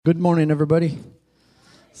Good morning, everybody.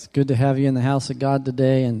 It's good to have you in the house of God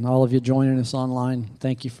today, and all of you joining us online.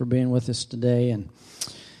 Thank you for being with us today, and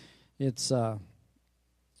it's a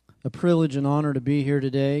privilege and honor to be here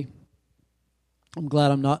today. I'm glad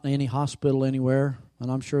I'm not in any hospital anywhere, and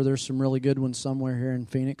I'm sure there's some really good ones somewhere here in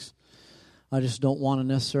Phoenix. I just don't want to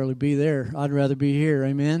necessarily be there. I'd rather be here,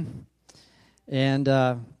 amen? And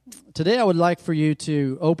today I would like for you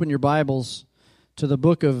to open your Bibles to the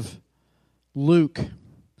book of Luke,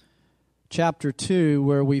 chapter 2,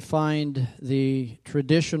 where we find the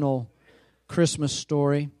traditional Christmas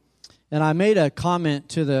story. And I made a comment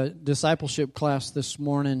to the discipleship class this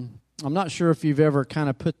morning. I'm not sure if you've ever kind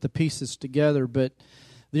of put the pieces together, but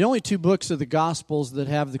the only two books of the Gospels that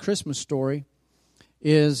have the Christmas story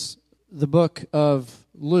is the book of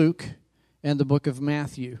Luke and the book of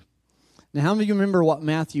Matthew. Now, how many of you remember what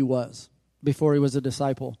Matthew was before he was a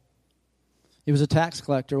disciple? He was a tax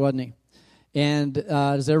collector, wasn't he? And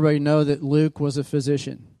does everybody know that Luke was a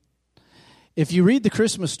physician? If you read the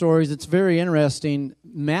Christmas stories, it's very interesting.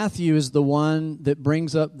 Matthew is the one that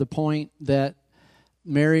brings up the point that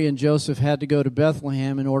Mary and Joseph had to go to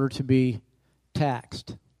Bethlehem in order to be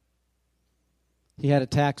taxed. He had a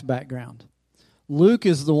tax background. Luke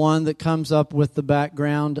is the one that comes up with the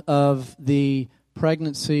background of the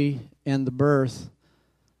pregnancy and the birth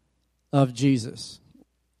of Jesus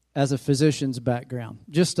as a physician's background.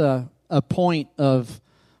 Just a point of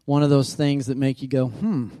one of those things that make you go,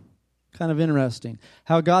 kind of interesting.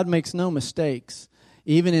 How God makes no mistakes,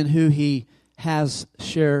 even in who He has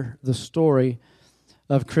share the story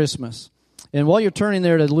of Christmas. And while you're turning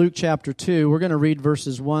there to Luke chapter 2, we're going to read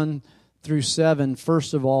verses 1 through 7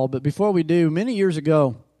 first of all. But before we do, many years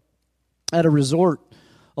ago, at a resort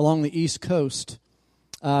along the East Coast,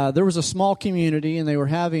 there was a small community, and they were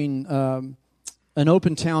having an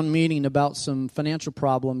open town meeting about some financial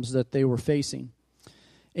problems that they were facing.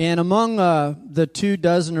 And among the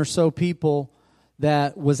 24 or so people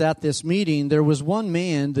that was at this meeting, there was one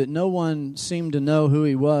man that no one seemed to know who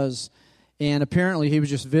he was, and apparently he was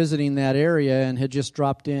just visiting that area and had just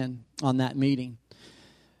dropped in on that meeting.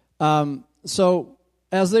 So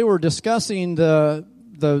as they were discussing the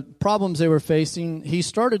problems they were facing, he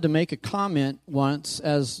started to make a comment once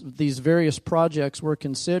as these various projects were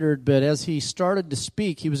considered, but as he started to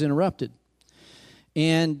speak, he was interrupted.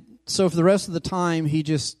 And so for the rest of the time, he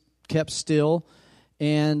just kept still,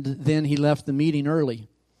 and then he left the meeting early.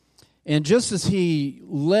 And just as he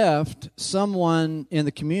left, someone in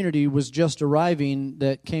the community was just arriving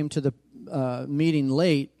that came to the meeting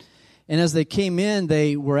late. And as they came in,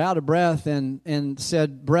 they were out of breath and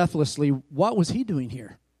said breathlessly, "What was he doing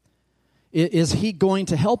here? Is he going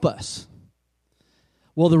to help us?"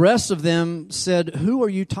 Well, the rest of them said, "Who are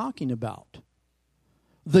you talking about?"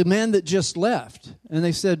 "The man that just left." And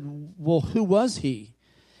they said, "Well, who was he?"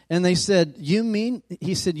 And they said, "You mean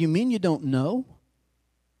you don't know?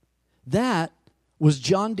 That was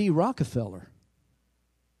John D. Rockefeller.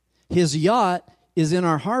 His yacht is in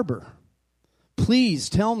our harbor. Please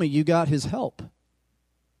tell me you got his help."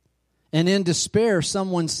 And in despair,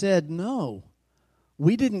 someone said, "No,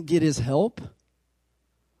 we didn't get his help.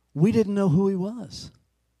 We didn't know who he was."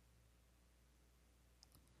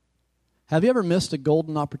 Have you ever missed a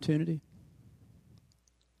golden opportunity?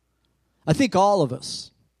 I think all of us.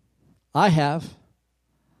 I have.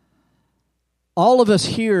 All of us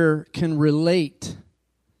here can relate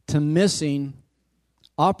to missing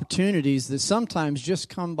opportunities that sometimes just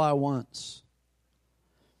come by once.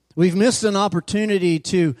 We've missed an opportunity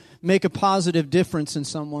to make a positive difference in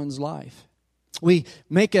someone's life. We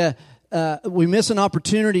miss an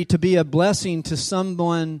opportunity to be a blessing to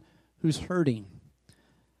someone who's hurting,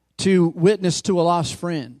 to witness to a lost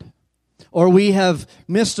friend. Or we have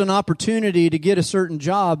missed an opportunity to get a certain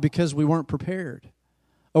job because we weren't prepared.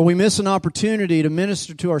 Or we miss an opportunity to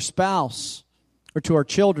minister to our spouse or to our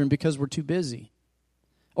children because we're too busy.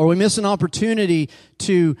 Or we miss an opportunity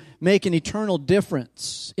to make an eternal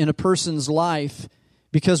difference in a person's life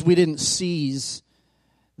because we didn't seize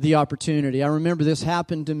the opportunity. I remember this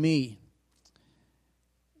happened to me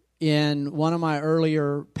in one of my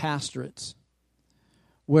earlier pastorates,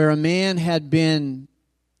 where a man had been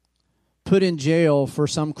put in jail for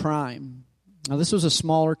some crime. Now, this was a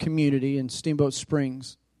smaller community in Steamboat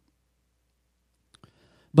Springs.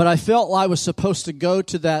 But I felt I was supposed to go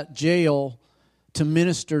to that jail to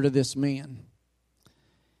minister to this man.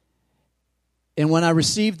 And when I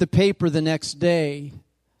received the paper the next day,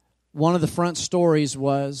 one of the front stories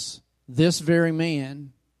was this very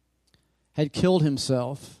man had killed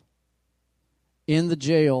himself in the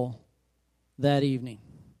jail that evening.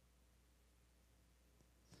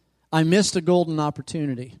 I missed a golden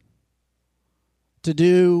opportunity to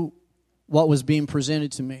do what was being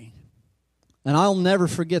presented to me. And I'll never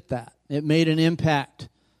forget that. It made an impact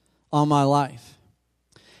on my life.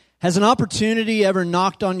 Has an opportunity ever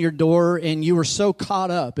knocked on your door and you were so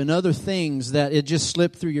caught up in other things that it just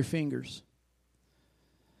slipped through your fingers?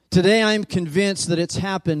 Today I'm convinced that it's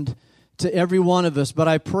happened to every one of us, but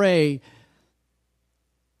I pray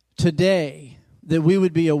today that we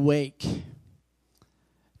would be awake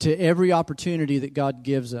to every opportunity that God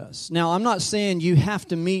gives us. Now, I'm not saying you have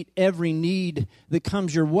to meet every need that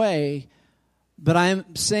comes your way, but I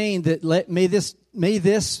am saying that may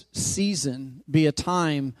this season be a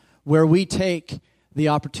time where we take the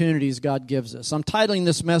opportunities God gives us. I'm titling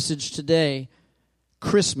this message today,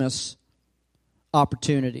 Christmas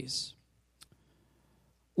Opportunities.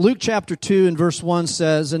 Luke chapter 2 and verse 1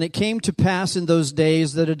 says, "And it came to pass in those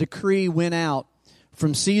days that a decree went out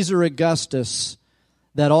from Caesar Augustus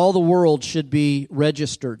that all the world should be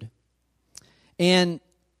registered. And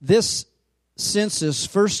this census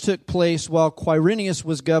first took place while Quirinius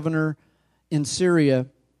was governor in Syria.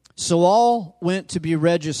 So all went to be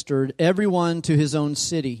registered, everyone to his own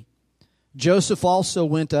city. Joseph also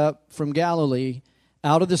went up from Galilee,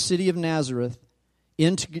 out of the city of Nazareth,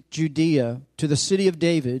 into Judea, to the city of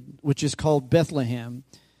David, which is called Bethlehem,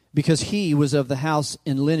 because he was of the house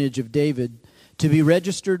and lineage of David, to be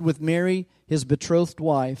registered with Mary, his betrothed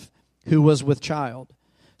wife, who was with child.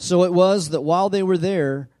 So it was that while they were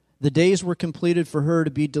there, the days were completed for her to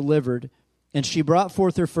be delivered, and she brought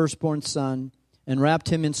forth her firstborn son, and wrapped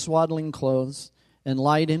him in swaddling clothes, and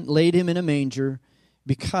laid him in a manger,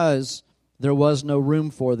 because there was no room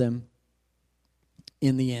for them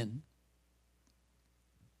in the inn."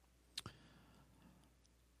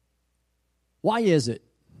 Why is it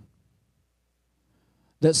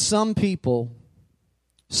that some people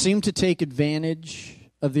seem to take advantage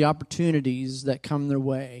of the opportunities that come their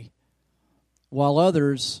way, while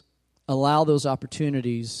others allow those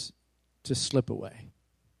opportunities to slip away?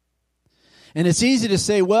 And it's easy to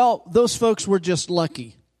say, well, those folks were just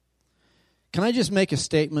lucky. Can I just make a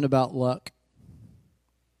statement about luck?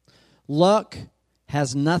 Luck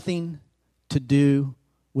has nothing to do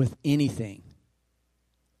with anything,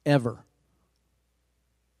 ever.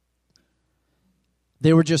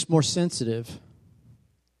 They were just more sensitive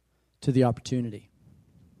to the opportunity.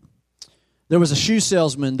 There was a shoe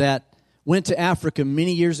salesman that went to Africa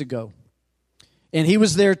many years ago, and he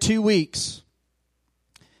was there 2 weeks.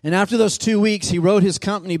 And after those 2 weeks, he wrote his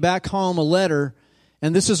company back home a letter,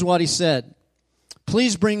 and this is what he said: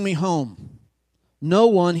 "Please bring me home. No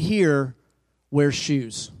one here wears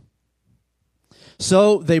shoes."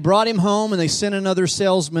 So they brought him home, and they sent another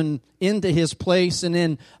salesman into his place. And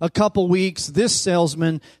in a couple weeks, this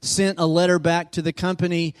salesman sent a letter back to the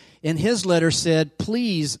company, and his letter said,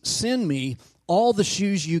 "Please send me all the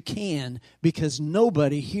shoes you can, because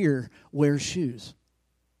nobody here wears shoes."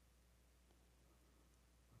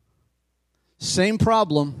 Same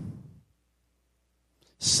problem,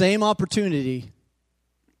 same opportunity,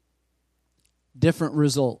 different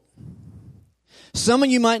result. Some of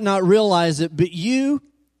you might not realize it, but you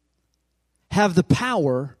have the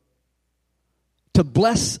power to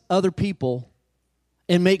bless other people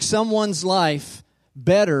and make someone's life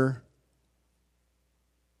better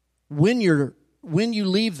when you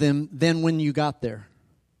leave them than when you got there.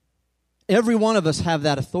 Every one of us have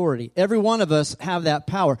that authority. Every one of us have that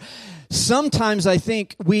power. Sometimes I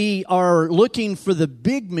think we are looking for the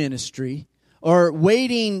big ministry, or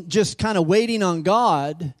just kind of waiting on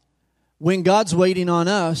God, when God's waiting on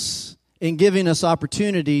us and giving us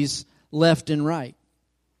opportunities left and right.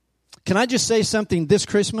 Can I just say something this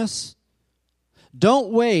Christmas?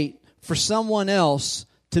 Don't wait for someone else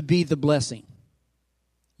to be the blessing.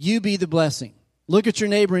 You be the blessing. Look at your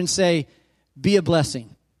neighbor and say, "Be a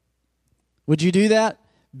blessing." Would you do that?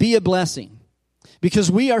 Be a blessing.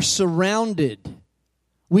 Because we are surrounded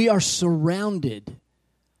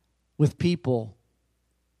with people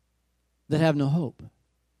that have no hope.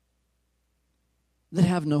 That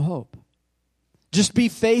have no hope. Just be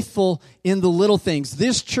faithful in the little things.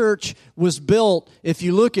 This church was built, if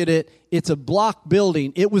you look at it, it's a block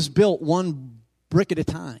building. It was built one brick at a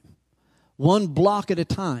time. One block at a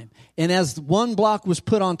time. And as one block was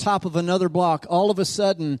put on top of another block, all of a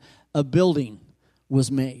sudden a building was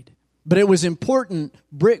made. But it was important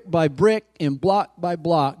brick by brick and block by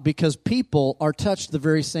block, because people are touched the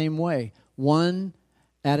very same way, one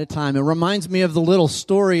at a time. It reminds me of the little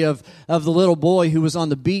story of the little boy who was on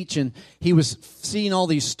the beach, and he was seeing all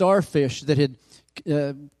these starfish that had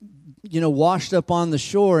washed up on the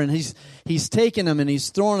shore, and he's taking them and he's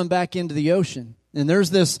throwing them back into the ocean. And there's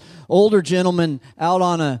this older gentleman out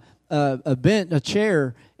on a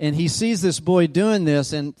chair, And he sees this boy doing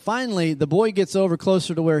this, and finally the boy gets over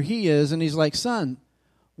closer to where he is, and he's like, "Son,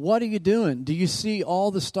 what are you doing? Do you see all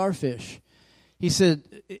the starfish?" He said,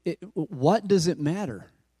 "What does it matter?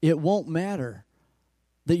 It won't matter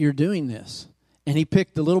that you're doing this." And he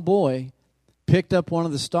picked the little boy, picked up one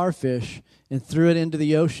of the starfish, and threw it into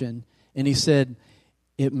the ocean. And he said,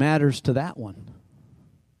 "It matters to that one."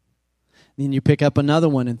 Then you pick up another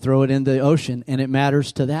one and throw it in the ocean, and it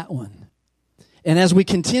matters to that one. And as we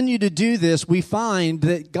continue to do this, we find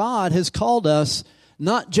that God has called us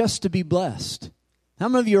not just to be blessed. How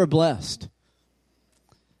many of you are blessed?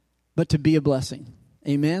 But to be a blessing.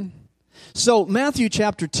 Amen? So Matthew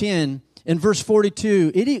chapter 10 and verse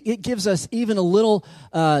 42, it gives us even a little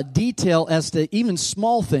detail as to even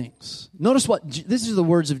small things. Notice this is the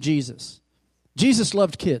words of Jesus. Jesus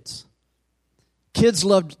loved kids. Kids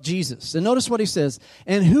loved Jesus. And notice what he says,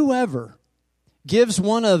 "And whoever gives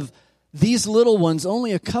one of these little ones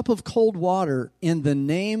only a cup of cold water in the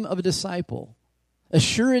name of a disciple,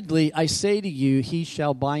 assuredly I say to you, he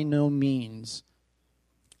shall by no means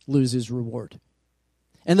lose his reward."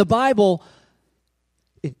 And the Bible,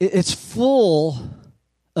 it's full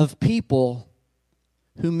of people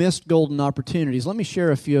who missed golden opportunities. Let me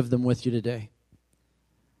share a few of them with you today.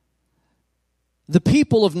 The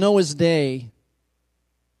people of Noah's day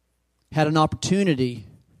had an opportunity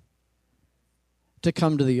to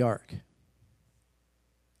come to the ark.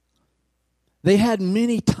 They had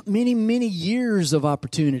many years of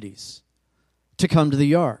opportunities to come to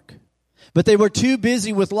the ark. But they were too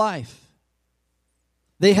busy with life.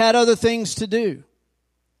 They had other things to do.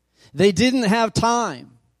 They didn't have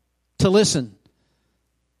time to listen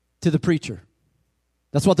to the preacher.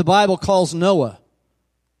 That's what the Bible calls Noah,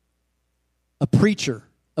 a preacher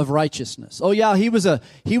of righteousness. Oh yeah, he was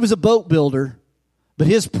a boat builder, but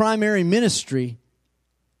his primary ministry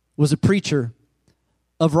was a preacher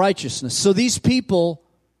of righteousness. So these people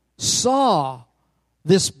saw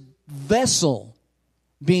this vessel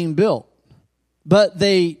being built, but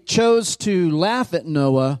they chose to laugh at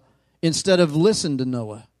Noah instead of listen to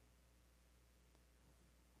Noah.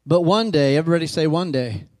 But one day, everybody say one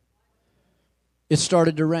day, it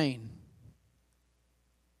started to rain.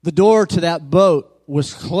 The door to that boat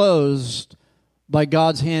was closed by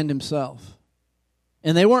God's hand himself.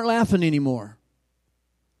 And they weren't laughing anymore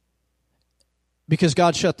because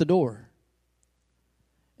God shut the door.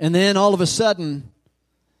 And then all of a sudden,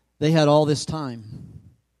 they had all this time.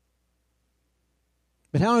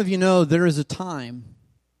 But how many of you know there is a time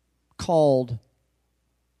called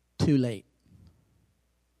too late?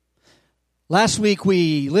 Last week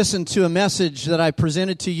we listened to a message that I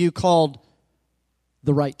presented to you called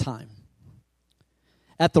The Right Time.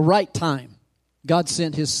 At the right time, God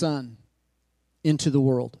sent his Son into the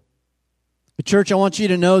world. But church, I want you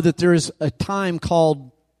to know that there is a time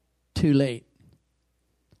called too late.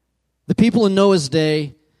 The people in Noah's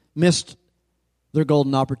day missed their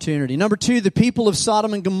golden opportunity. Number two, the people of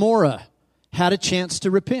Sodom and Gomorrah had a chance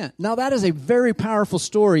to repent. Now that is a very powerful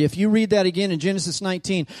story. If you read that again in Genesis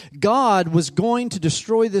 19, God was going to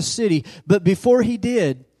destroy this city, but before he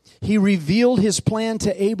did, he revealed his plan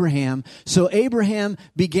to Abraham. So Abraham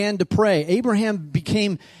began to pray. Abraham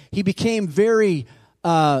became very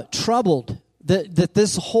troubled that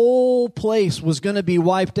this whole place was going to be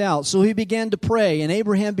wiped out. So he began to pray, and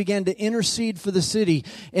Abraham began to intercede for the city.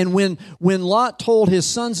 And when Lot told his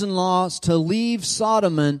sons-in-law to leave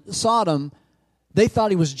Sodom, they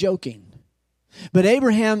thought he was joking. But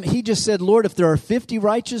Abraham, he just said, Lord, if there are 50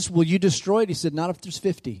 righteous, will you destroy it? He said, not if there's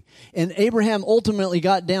 50. And Abraham ultimately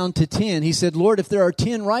got down to 10. He said, Lord, if there are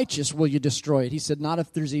 10 righteous, will you destroy it? He said, not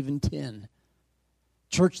if there's even 10.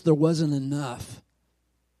 Church, there wasn't enough.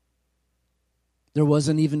 There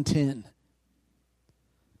wasn't even 10.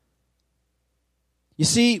 You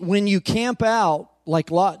see, when you camp out like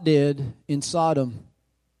Lot did in Sodom,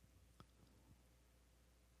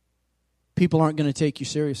 people aren't going to take you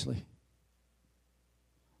seriously.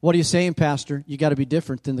 What are you saying, Pastor? You got to be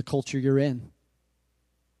different than the culture you're in.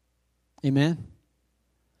 Amen?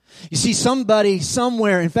 You see, somebody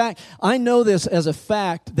somewhere, in fact, I know this as a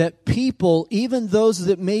fact, that people, even those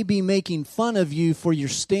that may be making fun of you for your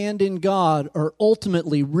stand in God, are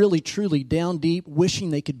ultimately, really, truly down deep, wishing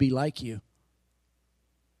they could be like you.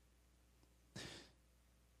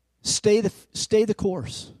 Stay the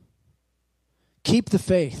course. Keep the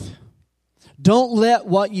faith. Don't let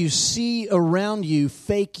what you see around you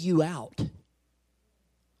fake you out.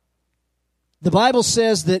 The Bible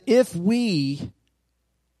says that if we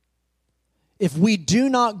do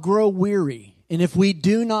not grow weary and if we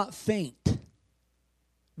do not faint,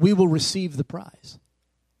 we will receive the prize.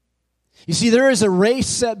 You see, there is a race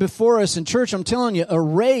set before us in church. I'm telling you, a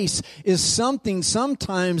race is something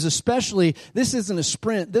sometimes, especially, this isn't a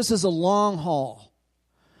sprint. This is a long haul.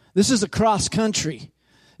 This is a cross country.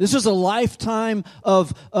 This is a lifetime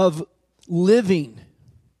of living.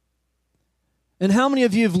 And how many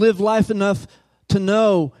of you have lived life enough to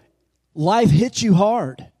know life hits you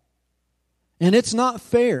hard? And it's not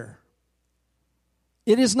fair.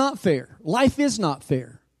 It is not fair. Life is not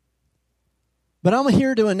fair. But I'm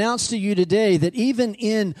here to announce to you today that even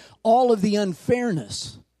in all of the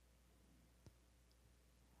unfairness,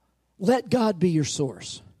 let God be your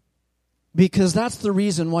source. Because that's the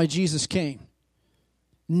reason why Jesus came.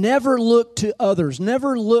 Never look to others.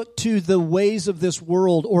 Never look to the ways of this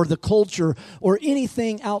world or the culture or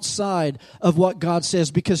anything outside of what God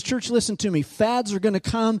says. Because, church, listen to me. Fads are going to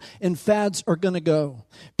come and fads are going to go.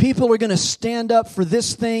 People are going to stand up for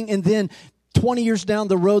this thing, and then 20 years down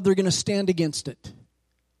the road, they're going to stand against it.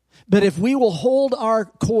 But if we will hold our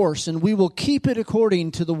course and we will keep it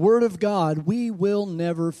according to the Word of God, we will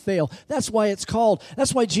never fail. That's why it's called.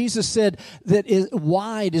 That's why Jesus said that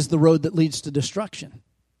wide is the road that leads to destruction.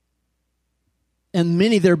 And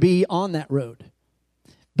many there be on that road.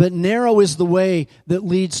 But narrow is the way that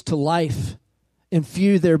leads to life, and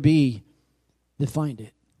few there be that find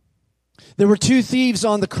it. There were 2 thieves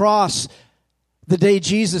on the cross the day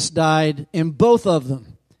Jesus died, and both of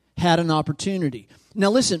them had an opportunity. Now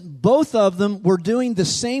listen, both of them were doing the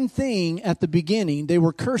same thing at the beginning. They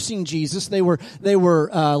were cursing Jesus. They were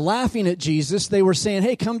laughing at Jesus. They were saying,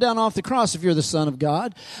 hey, come down off the cross if you're the Son of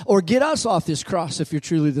God, or get us off this cross if you're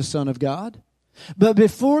truly the Son of God. But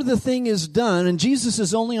before the thing is done, and Jesus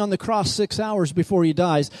is only on the cross 6 hours before he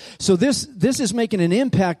dies, so this is making an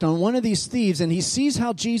impact on one of these thieves, and he sees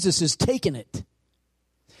how Jesus is taking it.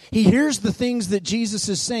 He hears the things that Jesus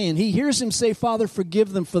is saying. He hears him say, Father,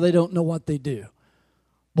 forgive them, for they don't know what they do.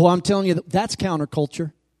 Boy, I'm telling you, that's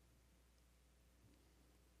counterculture.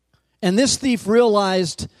 And this thief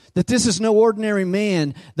realized that this is no ordinary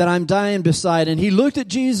man that I'm dying beside. And he looked at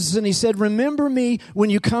Jesus and he said, remember me when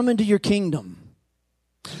you come into your kingdom.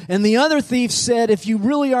 And the other thief said, if you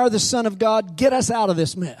really are the Son of God, get us out of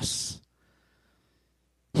this mess.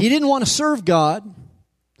 He didn't want to serve God.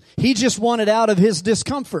 He just wanted out of his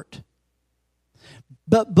discomfort.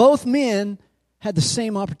 But both men had the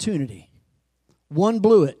same opportunity. One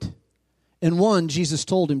blew it. And one, Jesus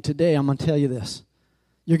told him, today I'm going to tell you this.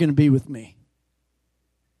 You're going to be with me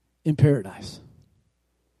in paradise.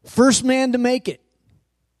 First man to make it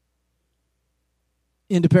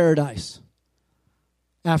into paradise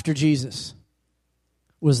after Jesus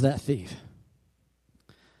was that thief.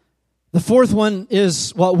 The fourth one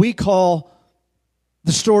is what we call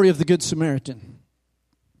the story of the Good Samaritan.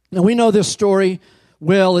 Now we know this story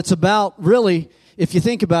well. It's about, really, if you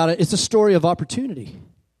think about it, it's a story of opportunity.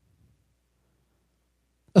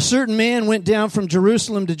 A certain man went down from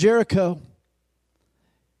Jerusalem to Jericho.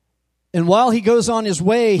 And while he goes on his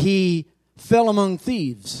way, he fell among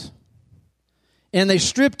thieves. And they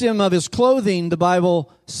stripped him of his clothing, the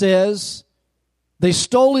Bible says. They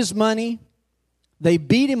stole his money. They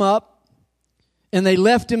beat him up. And they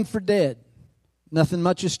left him for dead. Nothing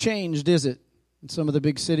much has changed, is it, in some of the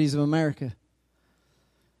big cities of America?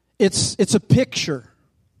 It's a picture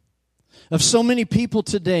of so many people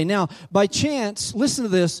today. Now, by chance, listen to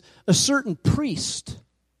this, a certain priest,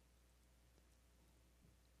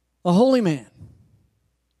 a holy man,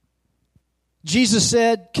 Jesus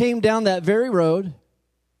said, came down that very road,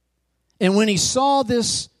 and when he saw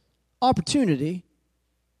this opportunity,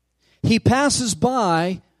 he passes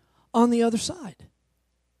by on the other side.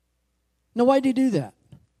 Now, why did he do that?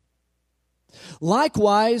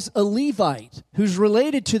 Likewise, a Levite who's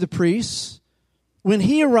related to the priests, when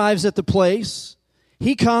he arrives at the place,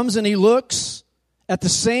 he comes and he looks at the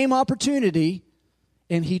same opportunity,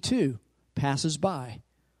 and he too passes by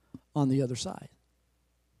on the other side.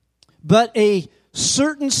 But a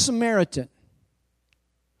certain Samaritan,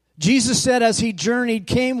 Jesus said as he journeyed,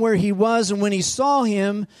 came where he was, and when he saw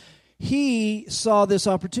him, he saw this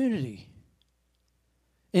opportunity.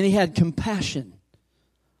 And he had compassion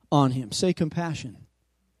on him. Say compassion.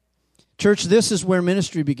 Church, this is where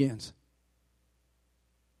ministry begins.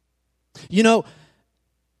 You know,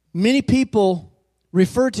 many people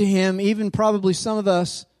refer to him, even probably some of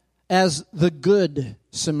us, as the Good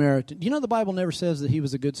Samaritan. You know the Bible never says that he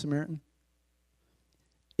was a good Samaritan?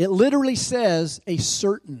 It literally says a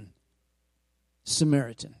certain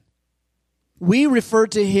Samaritan. We refer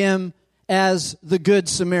to him as the Good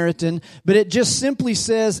Samaritan, but it just simply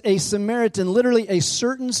says a Samaritan, literally a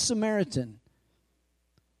certain Samaritan.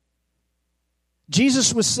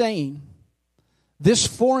 Jesus was saying, this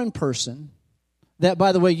foreign person, that,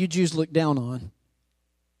 by the way, you Jews look down on,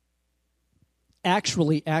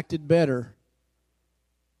 actually acted better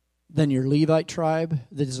than your Levite tribe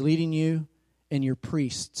that is leading you and your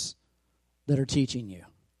priests that are teaching you.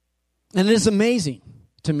 And it is amazing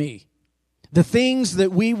to me, the things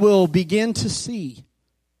that we will begin to see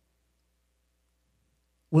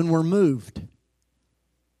when we're moved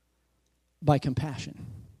by compassion.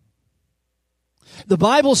 The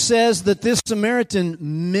Bible says that this Samaritan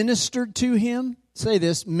ministered to him. Say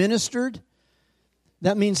this, ministered.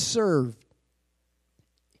 That means served.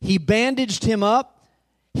 He bandaged him up.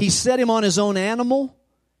 He set him on his own animal.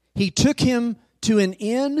 He took him to an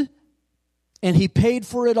inn, and he paid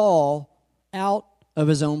for it all out of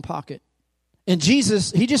his own pocket. And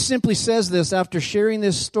Jesus, he just simply says this after sharing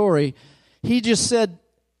this story. He just said,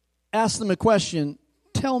 ask them a question.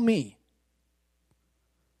 Tell me,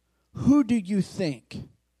 who do you think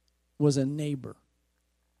was a neighbor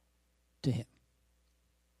to him?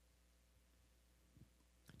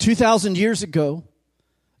 2,000 years ago,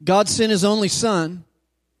 God sent His only Son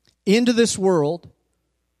into this world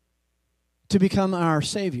to become our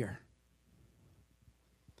Savior.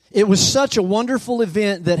 It was such a wonderful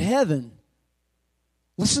event that heaven,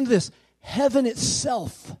 listen to this, heaven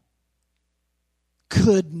itself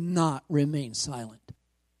could not remain silent.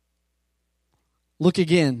 Look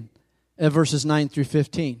again at verses 9 through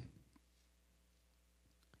 15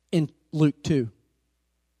 in Luke 2.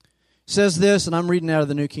 It says this, and I'm reading out of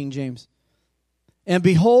the New King James. And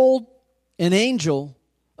behold, an angel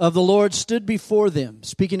of the Lord stood before them,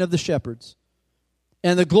 speaking of the shepherds.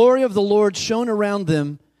 And the glory of the Lord shone around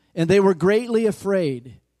them, and they were greatly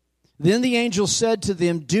afraid. Then the angel said to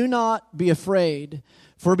them, do not be afraid,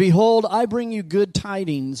 for behold, I bring you good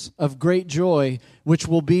tidings of great joy, which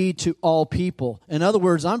will be to all people. In other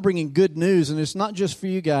words, I'm bringing good news, and it's not just for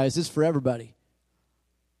you guys, it's for everybody.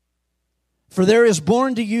 For there is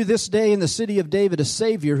born to you this day in the city of David a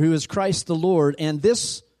Savior, who is Christ the Lord, and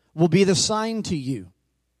this will be the sign to you.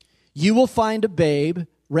 You will find a babe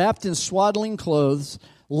wrapped in swaddling clothes,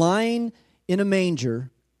 lying in a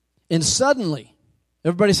manger. And suddenly,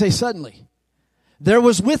 everybody say suddenly, there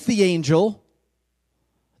was with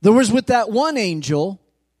that one angel,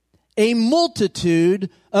 a multitude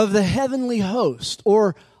of the heavenly host,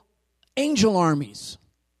 or angel armies.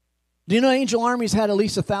 Do you know angel armies had at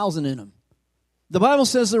least 1,000 in them? The Bible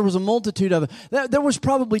says there was a multitude of it. There was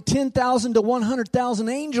probably 10,000 to 100,000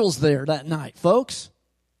 angels there that night, folks.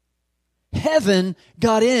 Heaven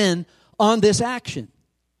got in on this action.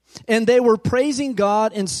 And they were praising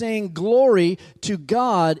God and saying glory to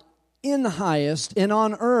God in the highest, and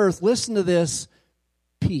on earth, listen to this,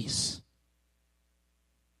 peace.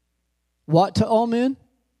 What to all men?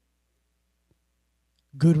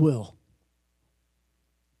 Goodwill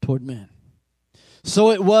toward men.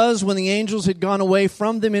 So it was when the angels had gone away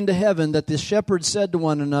from them into heaven that the shepherds said to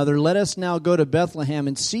one another, let us now go to Bethlehem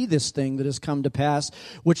and see this thing that has come to pass,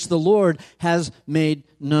 which the Lord has made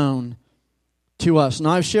known to us.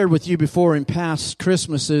 Now, I've shared with you before in past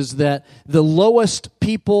Christmases that the lowest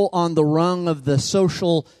people on the rung of the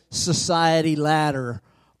social society ladder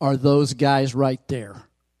are those guys right there.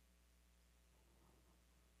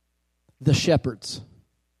 The shepherds.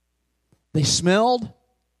 They smelled.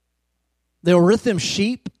 They were with them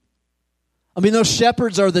sheep. I mean, those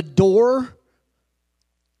shepherds are the door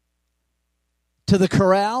to the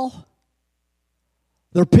corral.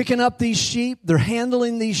 They're picking up these sheep. They're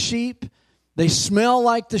handling these sheep. They smell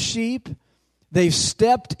like the sheep. They've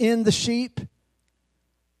stepped in the sheep.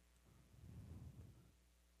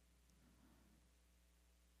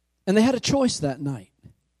 And they had a choice that night.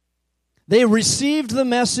 They received the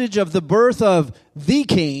message of the birth of the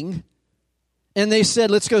King, and they said,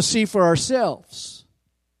 let's go see for ourselves.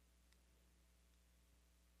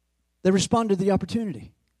 They responded to the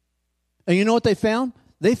opportunity. And you know what they found?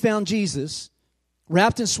 They found Jesus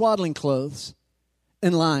wrapped in swaddling clothes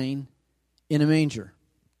and lying in a manger.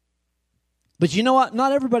 But you know what?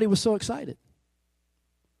 Not everybody was so excited.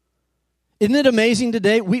 Isn't it amazing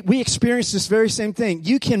today? We experience this very same thing.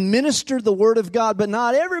 You can minister the Word of God, but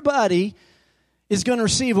not everybody is going to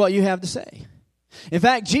receive what you have to say. In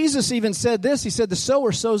fact, Jesus even said this. He said, the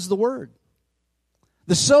sower sows the Word.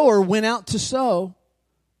 The sower went out to sow,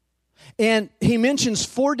 and he mentions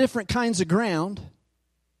 4 different kinds of ground.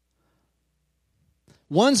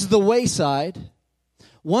 One's the wayside,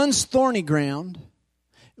 one's thorny ground,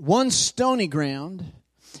 one's stony ground,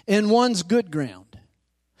 and one's good ground.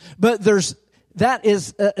 But that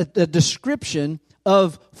is a description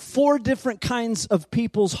of 4 different kinds of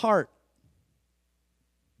people's heart.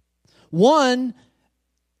 One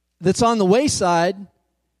that's on the wayside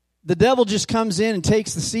the devil just comes in and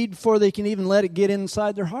takes the seed before they can even let it get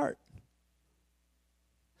inside their heart.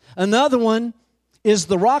 Another one is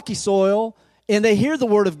the rocky soil, and they hear the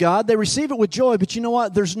word of God, they receive it with joy, but you know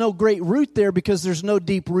what? There's no great root there because there's no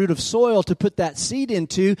deep root of soil to put that seed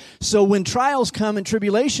into. So when trials come and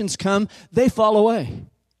tribulations come, they fall away.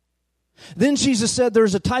 Then Jesus said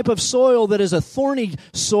there's a type of soil that is a thorny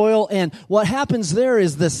soil, and what happens there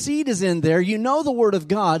is the seed is in there. You know the word of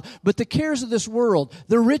God, but the cares of this world,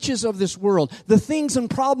 the riches of this world, the things and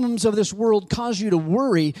problems of this world cause you to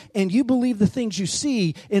worry, and you believe the things you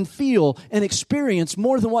see and feel and experience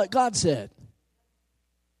more than what God said.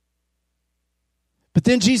 But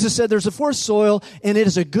then Jesus said there's a fourth soil, and it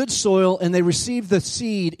is a good soil, and they receive the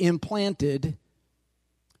seed implanted.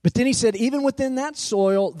 But then he said, even within that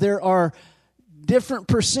soil, there are different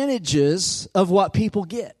percentages of what people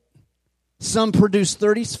get. Some produce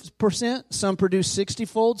 30%, some produce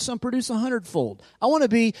 60-fold, some produce 100-fold. I want to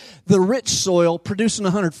be the rich soil producing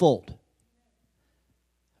 100-fold.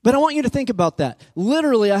 But I want you to think about that.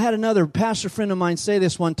 Literally, I had another pastor friend of mine say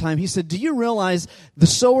this one time. He said, do you realize the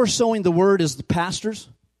sower sowing the word is the pastors?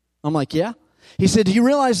 I'm like, yeah. He said, do you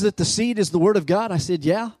realize that the seed is the word of God? I said,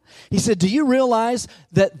 yeah. He said, do you realize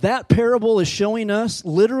that that parable is showing us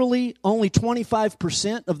literally only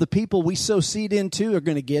 25% of the people we sow seed into are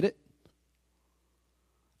going to get it?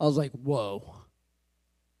 I was like, whoa.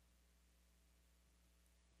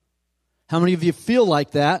 How many of you feel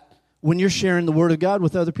like that when you're sharing the word of God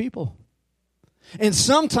with other people? And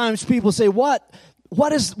sometimes people say, what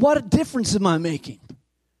difference am I making?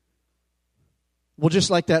 Well, just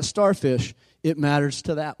like that starfish, it matters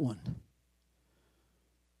to that one.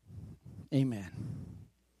 Amen.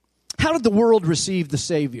 How did the world receive the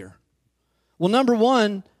Savior? Well, number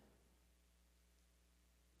one,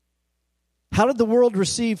 how did the world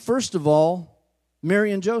receive, first of all,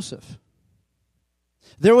 Mary and Joseph?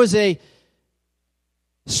 There was a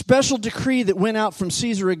special decree that went out from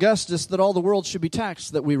Caesar Augustus that all the world should be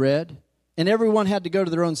taxed, that we read. And everyone had to go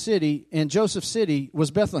to their own city, and Joseph's city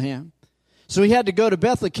was Bethlehem. So he had to go to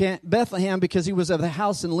Bethlehem because he was of the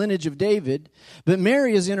house and lineage of David. But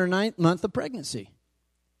Mary is in her 9th month of pregnancy.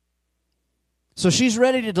 So she's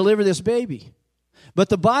ready to deliver this baby. But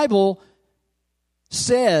the Bible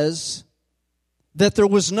says that there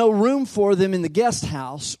was no room for them in the guest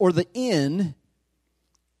house or the inn,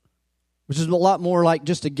 which is a lot more like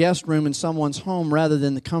just a guest room in someone's home rather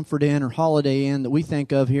than the Comfort Inn or Holiday Inn that we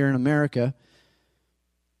think of here in America.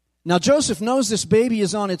 Now, Joseph knows this baby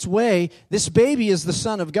is on its way. This baby is the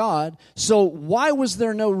Son of God. So why was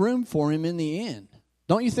there no room for him in the inn?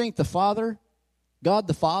 Don't you think the Father, God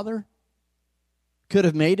the Father, could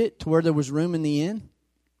have made it to where there was room in the inn?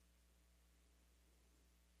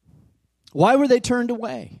 Why were they turned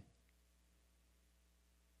away?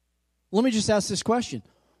 Let me just ask this question.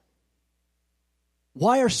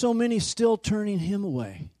 Why are so many still turning him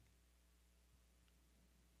away?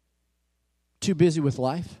 Too busy with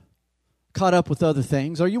life? Caught up with other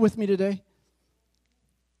things? Are you with me today?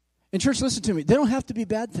 And church, listen to me. They don't have to be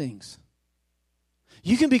bad things.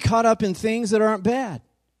 You can be caught up in things that aren't bad.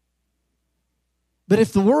 But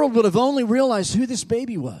if the world would have only realized who this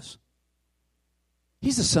baby was,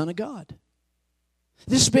 he's the Son of God.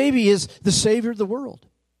 This baby is the Savior of the world.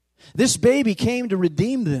 This baby came to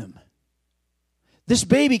redeem them. This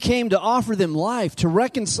baby came to offer them life, to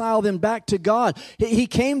reconcile them back to God. He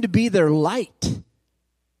came to be their light,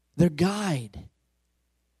 their guide.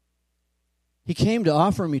 He came to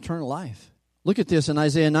offer them eternal life. Look at this in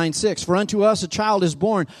Isaiah 9:6. For unto us a child is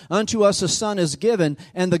born, unto us a son is given,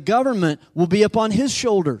 and the government will be upon his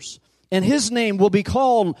shoulders. And his name will be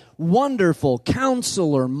called Wonderful,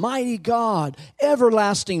 Counselor, Mighty God,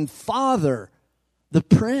 Everlasting Father, the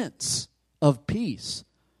Prince of Peace.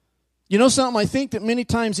 You know something? I think that many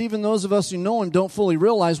times even those of us who know him don't fully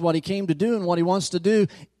realize what he came to do and what he wants to do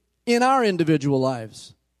in our individual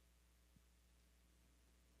lives.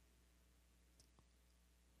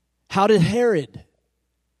 How did Herod,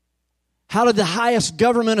 how did the highest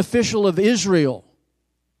government official of Israel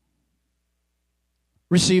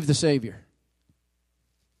receive the Savior?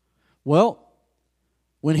 Well,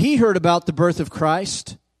 when he heard about the birth of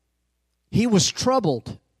Christ, he was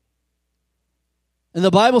troubled. And the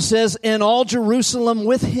Bible says, and all Jerusalem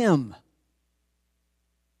with him.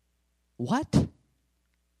 What?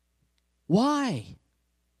 Why?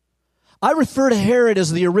 I refer to Herod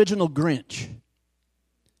as the original Grinch.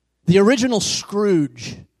 The original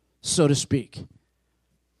Scrooge, so to speak.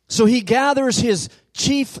 So he gathers his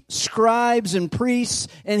chief scribes and priests,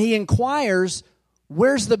 and he inquires,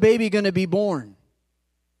 where's the baby going to be born?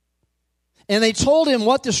 And they told him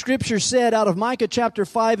what the Scripture said out of Micah chapter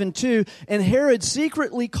 5 and 2. And Herod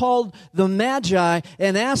secretly called the Magi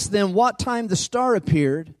and asked them what time the star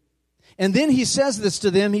appeared. And then he says this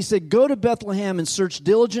to them. He said, "Go to Bethlehem and search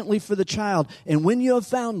diligently for the child. And when you have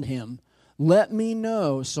found him, let me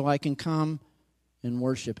know so I can come and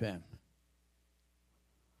worship him."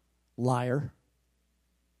 Liar.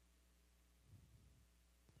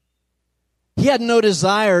 He had no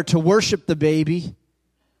desire to worship the baby.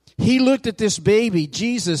 He looked at this baby,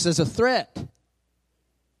 Jesus, as a threat.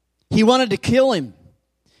 He wanted to kill him.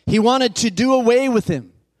 He wanted to do away with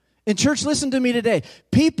him. And church, listen to me today.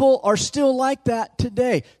 People are still like that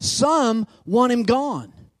today. Some want him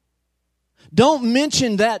gone. Don't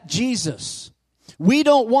mention that Jesus. We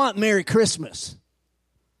don't want Merry Christmas.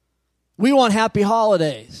 We want Happy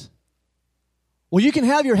Holidays. Well, you can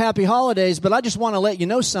have your happy holidays, but I just want to let you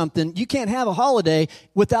know something. You can't have a holiday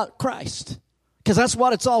without Christ, because that's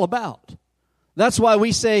what it's all about. That's why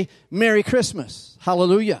we say Merry Christmas.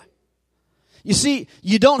 Hallelujah. You see,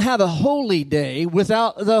 you don't have a holy day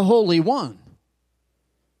without the Holy One.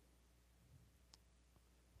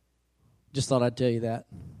 Just thought I'd tell you that.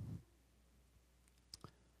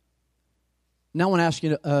 Now I want to ask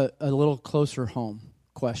you a little closer home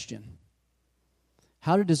question.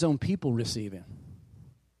 How did his own people receive him?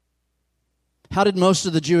 How did most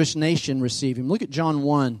of the Jewish nation receive him? Look at John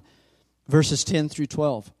 1, verses 10 through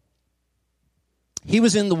 12. He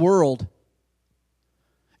was in the world,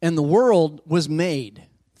 and the world was made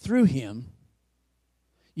through him,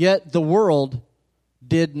 yet the world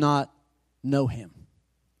did not know him.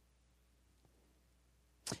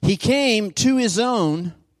 He came to his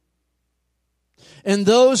own, and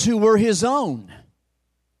those who were his own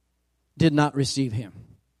did not receive him.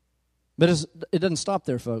 But it doesn't stop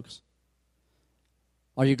there, folks.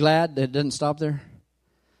 Are you glad that it doesn't stop there?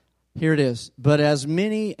 Here it is. But as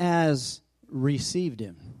many as received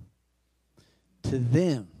him, to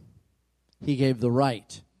them he gave the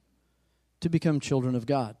right to become children of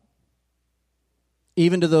God,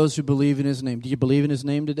 even to those who believe in his name. Do you believe in his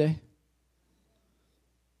name today?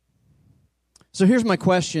 So here's my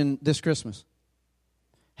question this Christmas.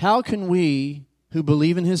 How can we who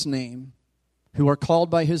believe in his name, who are called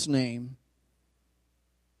by his name,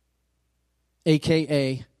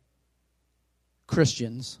 a.k.a.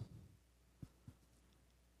 Christians,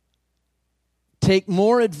 take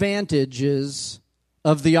more advantages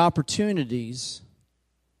of the opportunities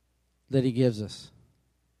that he gives us?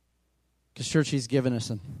 Because, church, he's given us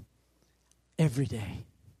them every day.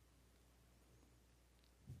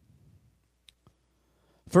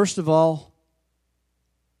 First of all,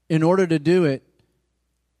 in order to do it,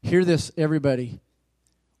 hear this, everybody,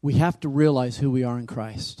 we have to realize who we are in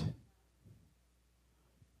Christ.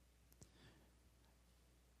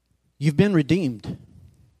 You've been redeemed.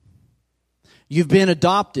 You've been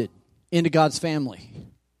adopted into God's family.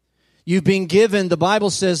 You've been given, the Bible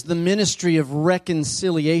says, the ministry of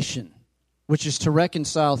reconciliation, which is to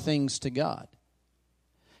reconcile things to God.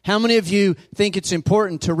 How many of you think it's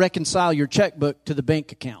important to reconcile your checkbook to the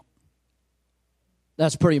bank account?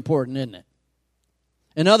 That's pretty important, isn't it?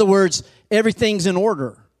 In other words, everything's in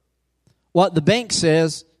order. What the bank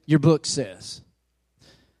says, your book says.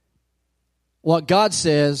 What God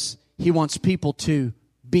says, he wants people to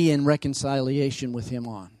be in reconciliation with him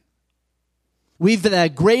on. We've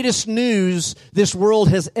the greatest news this world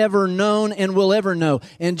has ever known and will ever know.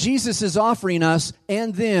 And Jesus is offering us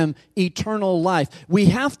and them eternal life. We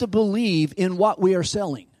have to believe in what we are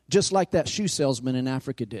selling, just like that shoe salesman in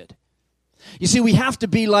Africa did. You see, we have to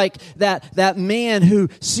be like that man who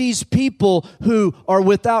sees people who are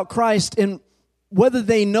without Christ, and whether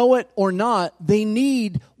they know it or not, they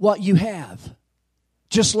need what you have.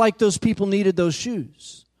 Just like those people needed those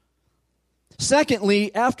shoes.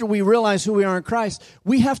 Secondly, after we realize who we are in Christ,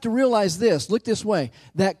 we have to realize this. Look this way.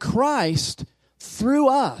 That Christ, through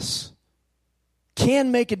us,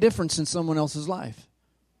 can make a difference in someone else's life.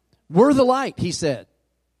 We're the light, he said.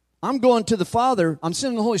 I'm going to the Father. I'm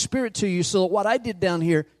sending the Holy Spirit to you so that what I did down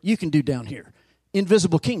here, you can do down here.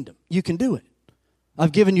 Invisible kingdom. You can do it.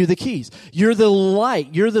 I've given you the keys. You're the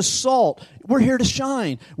light. You're the salt. We're here to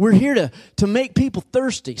shine. We're here to make people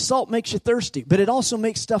thirsty. Salt makes you thirsty, but it also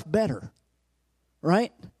makes stuff better.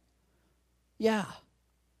 Right? Yeah.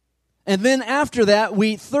 And then after that,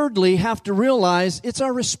 we thirdly have to realize it's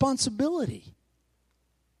our responsibility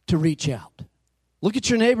to reach out. Look at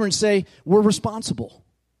your neighbor and say, we're responsible.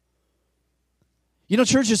 You know,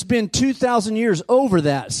 church, it's been 2,000 years over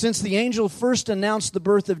that since the angel first announced the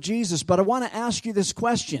birth of Jesus. But I want to ask you this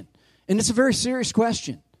question, and it's a very serious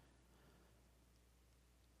question.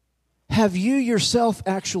 Have you yourself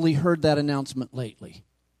actually heard that announcement lately?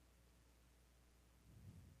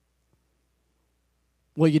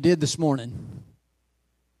 Well, you did this morning.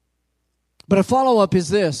 But a follow-up is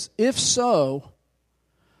this. If so,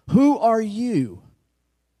 who are you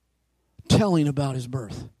telling about his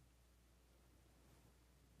birth?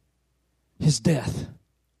 His death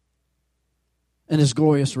and his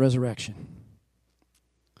glorious resurrection.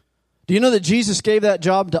 Do you know that Jesus gave that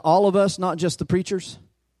job to all of us, not just the preachers?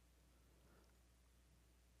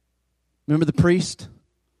 Remember the priest?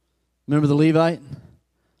 Remember the Levite?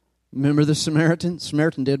 Remember the Samaritan?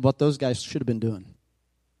 Samaritan did what those guys should have been doing.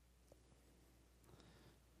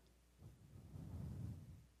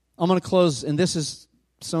 I'm going to close, and this is,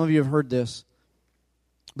 some of you have heard this,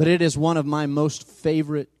 but it is one of my most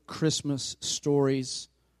favorite Christmas stories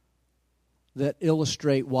that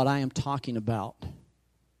illustrate what I am talking about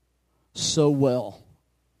so well.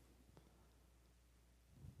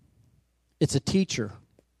 It's a teacher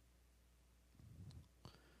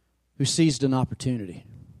who seized an opportunity.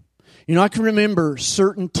 You know, I can remember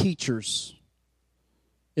certain teachers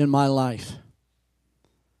in my life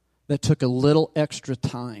that took a little extra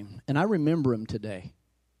time, and I remember them today.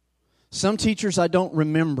 Some teachers I don't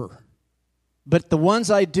remember, but the ones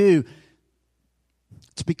I do,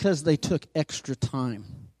 it's because they took extra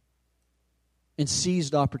time and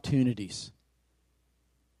seized opportunities.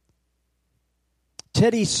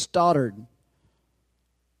 Teddy Stoddard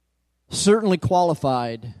certainly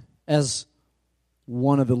qualified as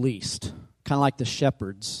one of the least, kind of like the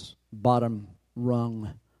shepherds, bottom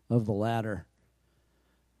rung of the ladder.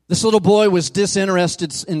 This little boy was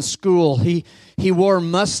disinterested in school. He wore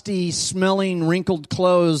musty, smelling, wrinkled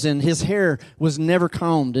clothes, and his hair was never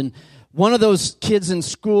combed. And one of those kids in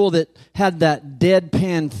school that had that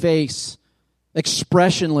deadpan face,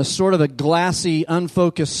 expressionless, sort of a glassy,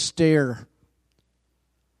 unfocused stare.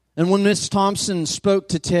 And when Miss Thompson spoke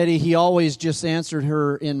to Teddy, he always just answered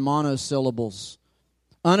her in monosyllables.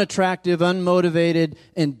 Unattractive, unmotivated,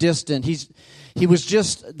 and distant. He was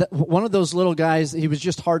just one of those little guys, he was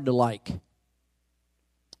just hard to like.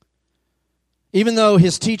 Even though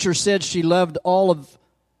his teacher said she loved all of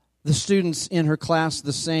the students in her class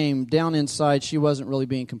the same, down inside she wasn't really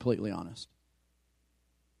being completely honest.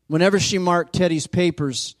 Whenever she marked Teddy's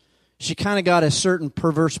papers, she kind of got a certain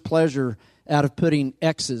perverse pleasure out of putting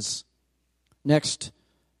X's next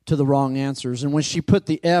to the wrong answers. And when she put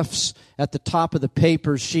the F's at the top of the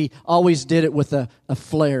papers, she always did it with a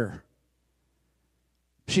flair.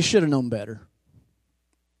 She should have known better.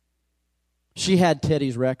 She had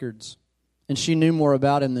Teddy's records, and she knew more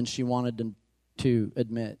about him than she wanted to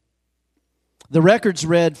admit. The records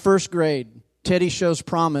read, first grade, Teddy shows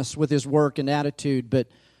promise with his work and attitude, but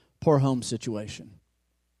poor home situation.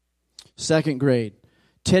 Second grade,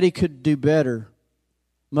 Teddy could do better.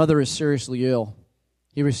 Mother is seriously ill.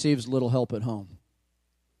 He receives little help at home.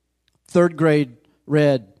 Third grade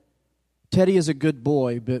read, Teddy is a good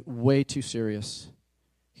boy, but way too serious.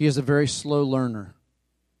 He is a very slow learner.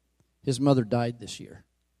 His mother died this year.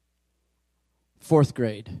 Fourth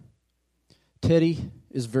grade, Teddy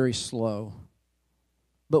is very slow,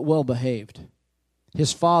 but well behaved.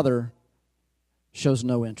 His father shows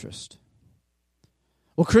no interest.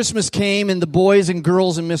 Well, Christmas came, and the boys and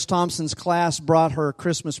girls in Miss Thompson's class brought her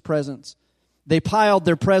Christmas presents. They piled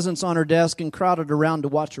their presents on her desk and crowded around to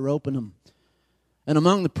watch her open them. And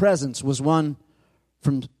among the presents was one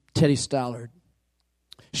from Teddy Stoddard.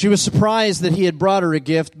 She was surprised that he had brought her a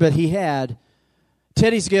gift, but he had.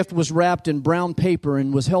 Teddy's gift was wrapped in brown paper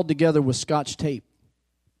and was held together with Scotch tape.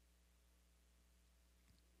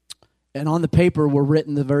 And on the paper were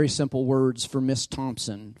written the very simple words, for Miss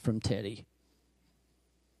Thompson, from Teddy.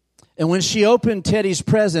 And when she opened Teddy's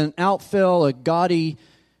present, out fell a gaudy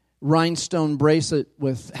rhinestone bracelet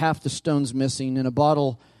with half the stones missing and a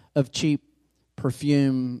bottle of cheap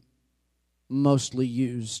perfume, mostly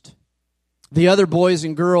used. The other boys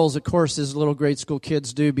and girls, of course, as little grade school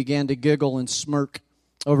kids do, began to giggle and smirk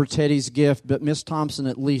over Teddy's gift, but Miss Thompson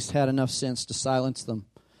at least had enough sense to silence them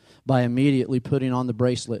by immediately putting on the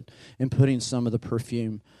bracelet and putting some of the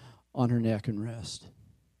perfume on her neck and wrist.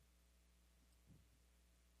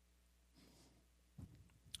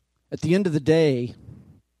 At the end of the day,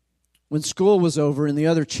 when school was over and the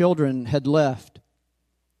other children had left,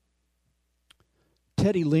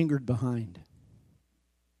 Teddy lingered behind.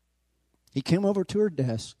 He came over to her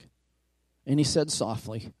desk and he said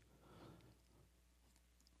softly,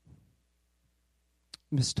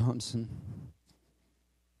 Miss Thompson,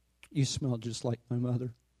 you smell just like my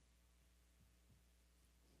mother.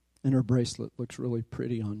 And her bracelet looks really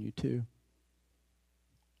pretty on you too.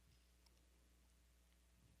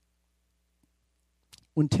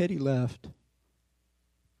 When Teddy left,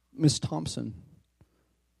 Miss Thompson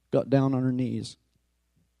got down on her knees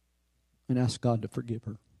and asked God to forgive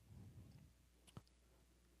her.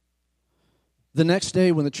 The next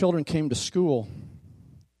day when the children came to school,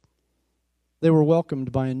 they were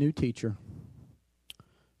welcomed by a new teacher.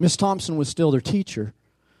 Miss Thompson was still their teacher,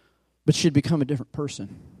 but she had become a different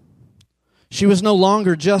person. She was no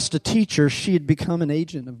longer just a teacher, she had become an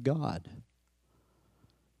agent of God.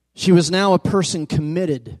 She was now a person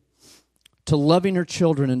committed to loving her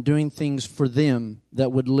children and doing things for them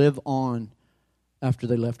that would live on after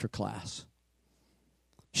they left her class.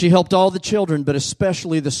 She helped all the children, but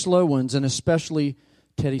especially the slow ones, and especially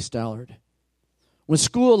Teddy Stallard. When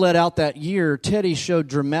school let out that year, Teddy showed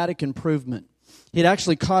dramatic improvement. He'd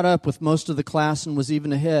actually caught up with most of the class and was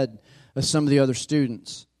even ahead of some of the other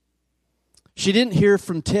students. She didn't hear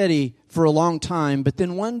from Teddy for a long time, but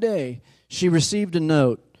then one day she received a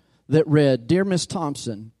note that read, "Dear Miss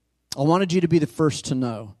Thompson, I wanted you to be the first to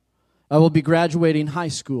know. I will be graduating high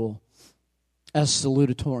school as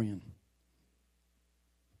salutatorian.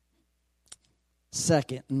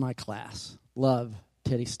 Second in my class. Love,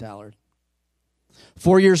 Teddy Stallard."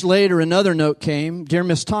 4 years later, another note came. "Dear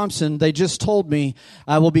Miss Thompson, they just told me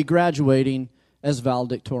I will be graduating as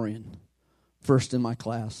valedictorian. First in my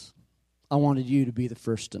class. I wanted you to be the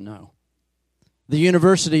first to know. The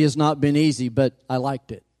university has not been easy, but I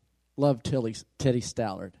liked it. Love, Teddy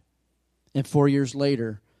Stallard." And 4 years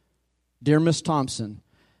later, "Dear Miss Thompson,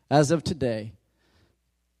 as of today,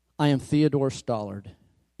 I am Theodore Stallard,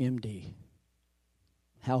 MD."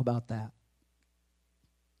 How about that?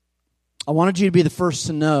 I wanted you to be the first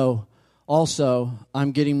to know. Also,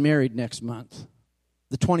 I'm getting married next month,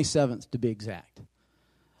 the 27th to be exact.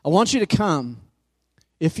 I want you to come,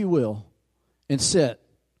 if you will, and sit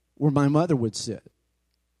where my mother would sit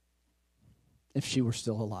if she were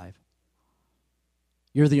still alive.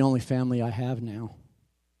 You're the only family I have now.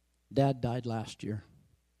 Dad died last year.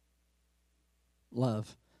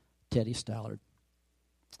 Love, Teddy Stallard.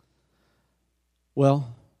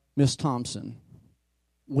 Well, Miss Thompson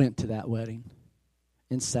went to that wedding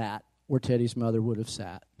and sat where Teddy's mother would have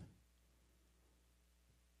sat.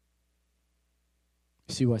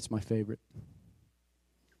 See why it's my favorite?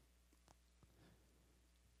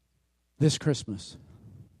 This Christmas,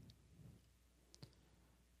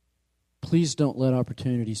 please don't let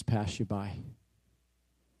opportunities pass you by.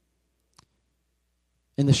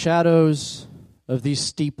 In the shadows of these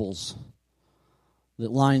steeples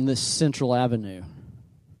that line this central avenue,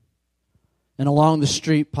 and along the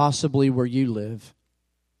street possibly where you live,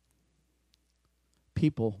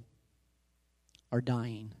 people are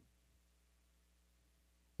dying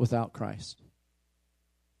without Christ.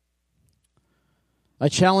 I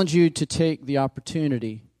challenge you to take the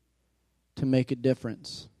opportunity to make a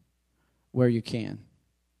difference where you can.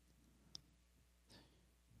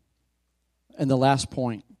 And the last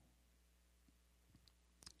point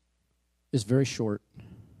is very short.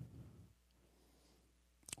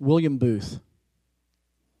 William Booth,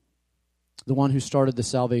 the one who started the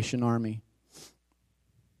Salvation Army,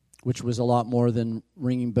 which was a lot more than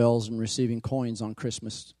ringing bells and receiving coins on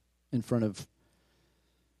Christmas in front of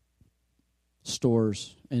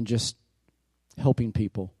stores and just helping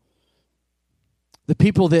people. The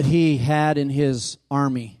people that he had in his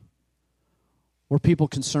army were people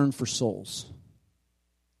concerned for souls.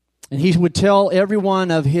 And he would tell every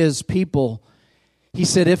one of his people, he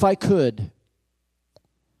said, "If I could,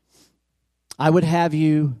 I would have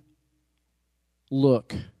you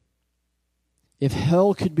look. If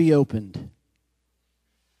hell could be opened,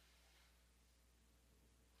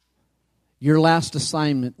 your last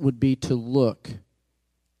assignment would be to look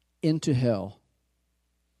into hell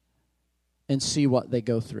and see what they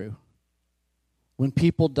go through. When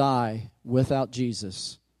people die without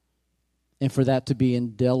Jesus, and for that to be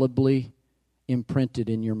indelibly imprinted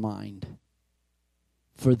in your mind,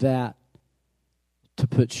 for that to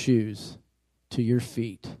put shoes to your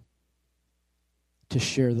feet, to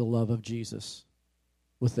share the love of Jesus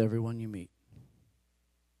with everyone you meet."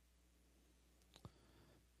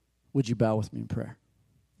 Would you bow with me in prayer?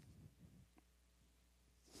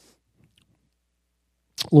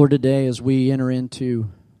 Lord, today as we enter into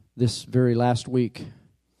this very last week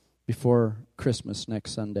before Christmas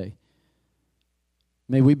next Sunday,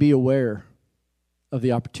 may we be aware of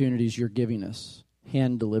the opportunities you're giving us,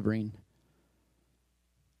 hand delivering.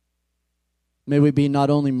 May we be not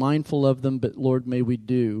only mindful of them, but Lord, may we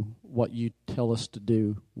do what you tell us to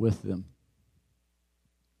do with them.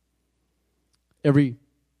 Every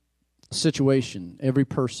situation, every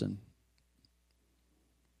person.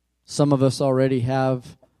 Some of us already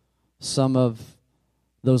have some of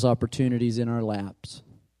those opportunities in our laps.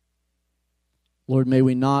 Lord, may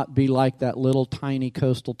we not be like that little tiny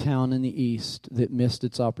coastal town in the east that missed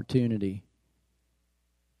its opportunity.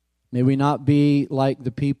 May we not be like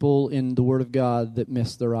the people in the Word of God that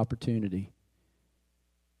missed their opportunity.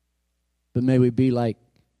 But may we be like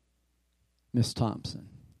Miss Thompson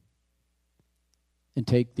and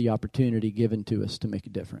take the opportunity given to us to make a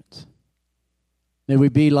difference. May we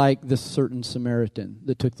be like this certain Samaritan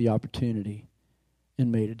that took the opportunity and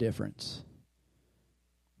made a difference.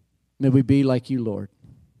 May we be like you, Lord,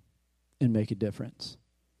 and make a difference.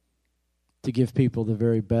 To give people the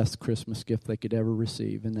very best Christmas gift they could ever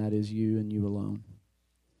receive, and that is you and you alone.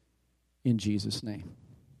 In Jesus' name,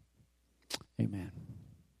 amen.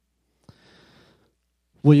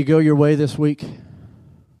 Will you go your way this week,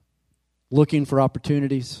 looking for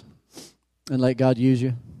opportunities, and let God use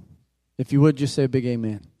you? If you would, just say a big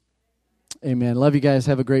amen. Amen. Love you guys.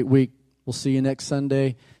 Have a great week. We'll see you next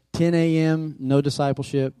Sunday, 10 a.m., no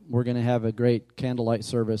discipleship. We're going to have a great candlelight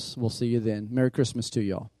service. We'll see you then. Merry Christmas to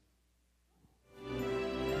y'all.